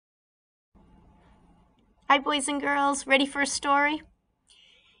Hi, boys and girls. Ready for a story?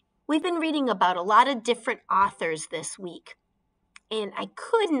 We've been reading about a lot of different authors this week, and I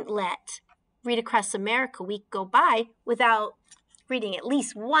couldn't let Read Across America week go by without reading at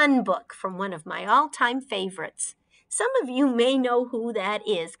least one book from one of my all-time favorites. Some of you may know who that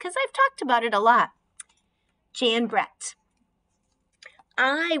is because I've talked about it a lot. Jan Brett.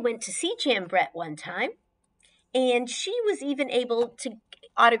 I went to see Jan Brett one time, and she was even able to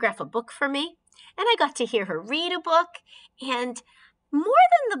autograph a book for me, and I got to hear her read a book, and more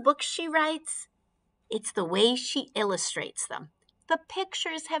than the books she writes, it's the way she illustrates them. The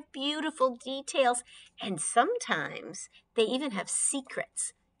pictures have beautiful details, and sometimes they even have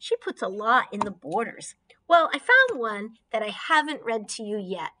secrets. She puts a lot in the borders. Well, I found one that I haven't read to you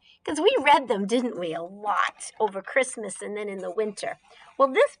yet, because we read them, didn't we, a lot over Christmas and then in the winter. Well,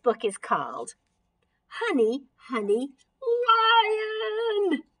 this book is called Honey, Honey,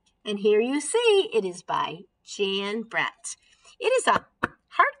 Lion. And here you see it is by Jan Brett. It is a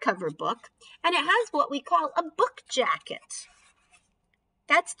hardcover book, and it has what we call a book jacket.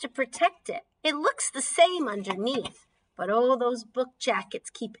 That's to protect it. It looks the same underneath, but oh, those book jackets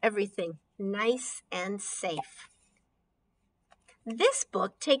keep everything nice and safe. This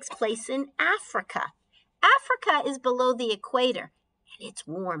book takes place in Africa. Africa is below the equator, and it's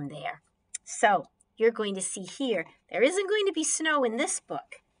warm there. So you're going to see here, there isn't going to be snow in this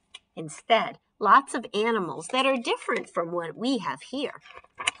book. Instead, lots of animals that are different from what we have here.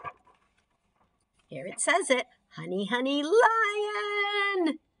 Here it says it, Honey, Honey,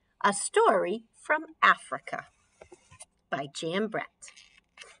 Lion, a story from Africa by Jan Brett.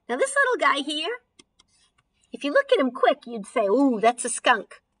 Now this little guy here, if you look at him quick, you'd say, ooh, that's a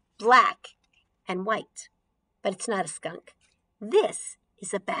skunk, black and white. But it's not a skunk. This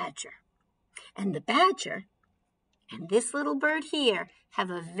is a badger. And the badger and this little bird here have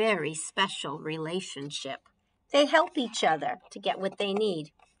a very special relationship. They help each other to get what they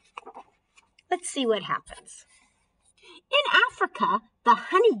need. Let's see what happens. In Africa, the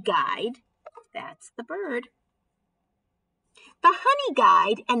honey guide, that's the bird, the honey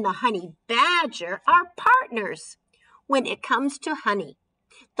guide and the honey badger are partners when it comes to honey.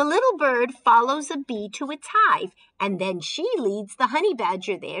 The little bird follows a bee to its hive, and then she leads the honey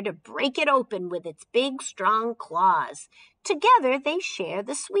badger there to break it open with its big, strong claws. Together, they share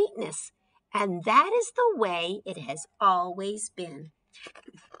the sweetness, and that is the way it has always been.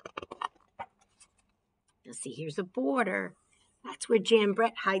 Now see, here's a border. That's where Jan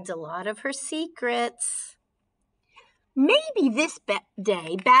Brett hides a lot of her secrets. Maybe this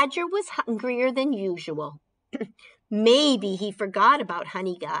day, Badger was hungrier than usual. Maybe he forgot about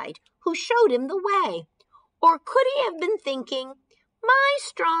Honey Guide, who showed him the way. Or could he have been thinking, my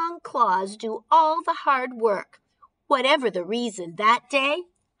strong claws do all the hard work. Whatever the reason, that day,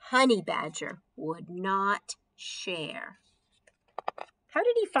 Honey Badger would not share. How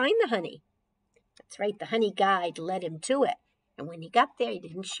did he find the honey? That's right, the honey guide led him to it. And when he got there, he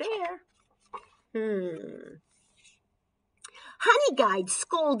didn't share. Honey Guide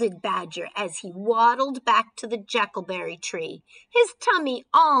scolded Badger as he waddled back to the jackalberry tree, his tummy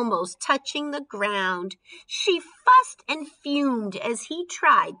almost touching the ground. She fussed and fumed as he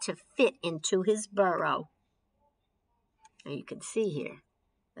tried to fit into his burrow. Now you can see here,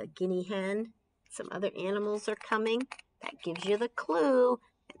 a guinea hen, some other animals are coming. That gives you the clue.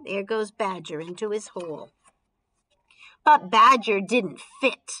 And there goes Badger into his hole. But Badger didn't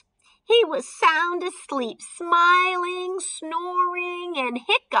fit. He was sound asleep, smiling, snoring, and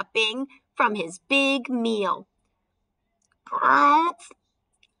hiccuping from his big meal. Grunts!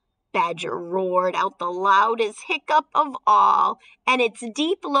 Badger roared out the loudest hiccup of all, and its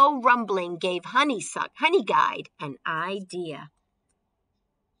deep, low rumbling gave Honey Guide an idea.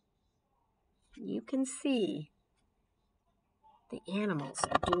 You can see the animals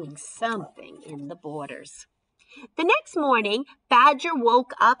are doing something in the borders. The next morning, Badger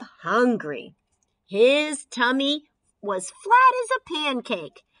woke up hungry. His tummy was flat as a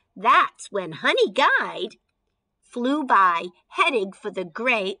pancake. That's when Honey Guide flew by, heading for the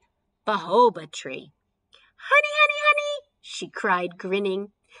great baobab tree. Honey, honey, honey, she cried,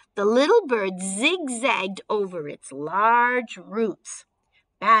 grinning. The little bird zigzagged over its large roots.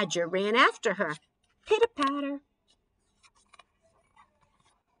 Badger ran after her. Pitter-patter.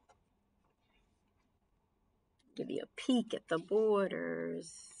 Give you a peek at the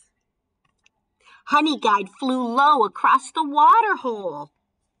borders. Honey Guide flew low across the water hole.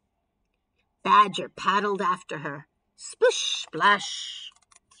 Badger paddled after her. Splish, splash.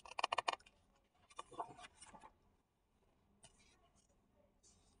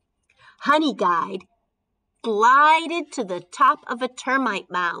 Honey Guide glided to the top of a termite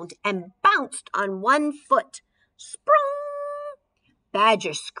mound and bounced on one foot. Sprung!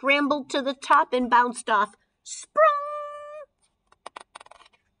 Badger scrambled to the top and bounced off. Sprung!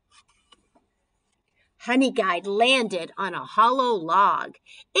 Honeyguide landed on a hollow log.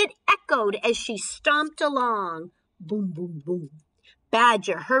 It echoed as she stomped along. Boom, boom, boom.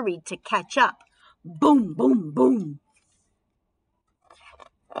 Badger hurried to catch up. Boom, boom, boom.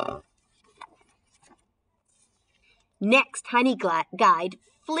 Next, Honeyguide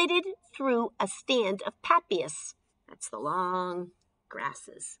flitted through a stand of papias. That's the long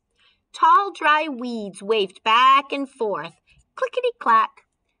grasses. Tall, dry weeds waved back and forth. Clickety-clack.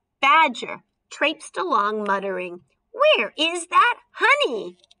 Badger traipsed along, muttering, "Where is that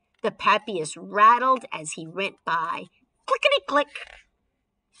honey?" The papias rattled as he went by. Clickety-click.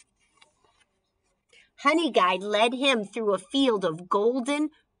 Honeyguide led him through a field of golden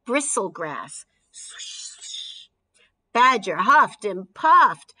bristlegrass. Swish, swish. Badger huffed and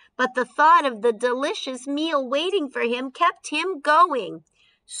puffed, but the thought of the delicious meal waiting for him kept him going.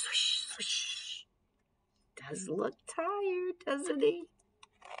 Swish, swish. Does look tired, doesn't he?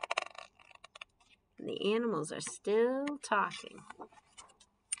 And the animals are still talking.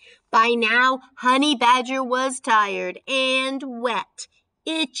 By now, Honey Badger was tired and wet,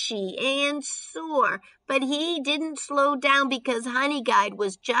 itchy and sore, but he didn't slow down because Honeyguide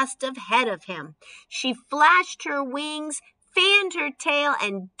was just ahead of him. She flashed her wings, fanned her tail,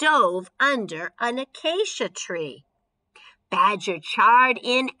 and dove under an acacia tree. Badger charged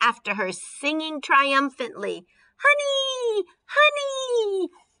in after her, singing triumphantly, "Honey! Honey!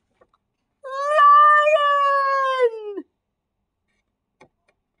 Lion!"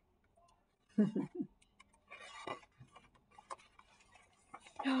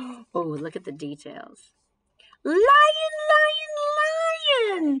 Oh, look at the details. "Lion, lion,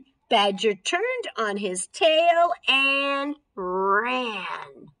 lion!" Badger turned on his tail and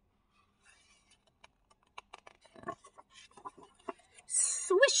ran.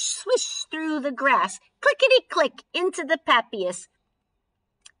 Swish, swish through the grass, clickety-click into the papias.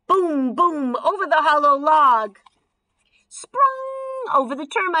 Boom, boom, over the hollow log. Sprung over the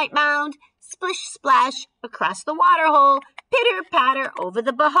termite mound. Splish, splash across the water hole. Pitter, patter over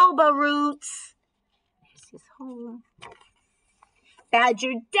the bajoba roots. There's his home.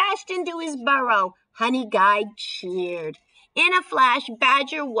 Badger dashed into his burrow. Honeyguide cheered. In a flash,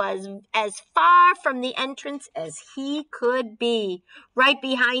 Badger was as far from the entrance as he could be. Right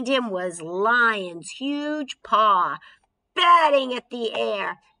behind him was Lion's huge paw, batting at the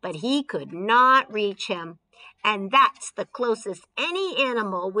air, but he could not reach him. And that's the closest any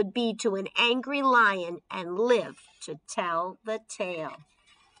animal would be to an angry lion and live to tell the tale.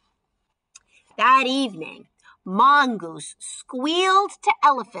 That evening, Mongoose squealed to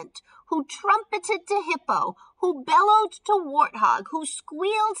Elephant, who trumpeted to Hippo, who bellowed to Warthog, who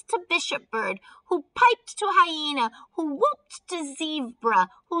squealed to Bishopbird, who piped to Hyena, who whooped to Zebra,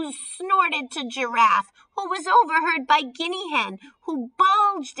 who snorted to Giraffe, who was overheard by Guinea Hen, who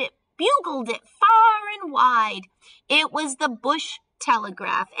bugled it far and wide. It was the Bush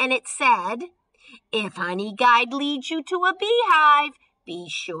Telegraph, and it said, "If Honeyguide leads you to a beehive, be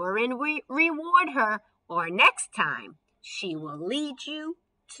sure and reward her, or next time she will lead you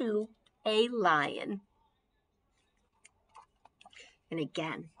to a lion." And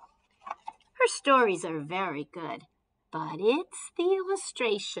again, her stories are very good, but it's the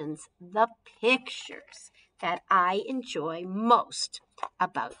illustrations, the pictures, that I enjoy most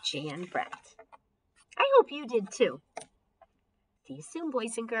about Jan Brent. I hope you did too. See you soon,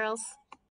 boys and girls.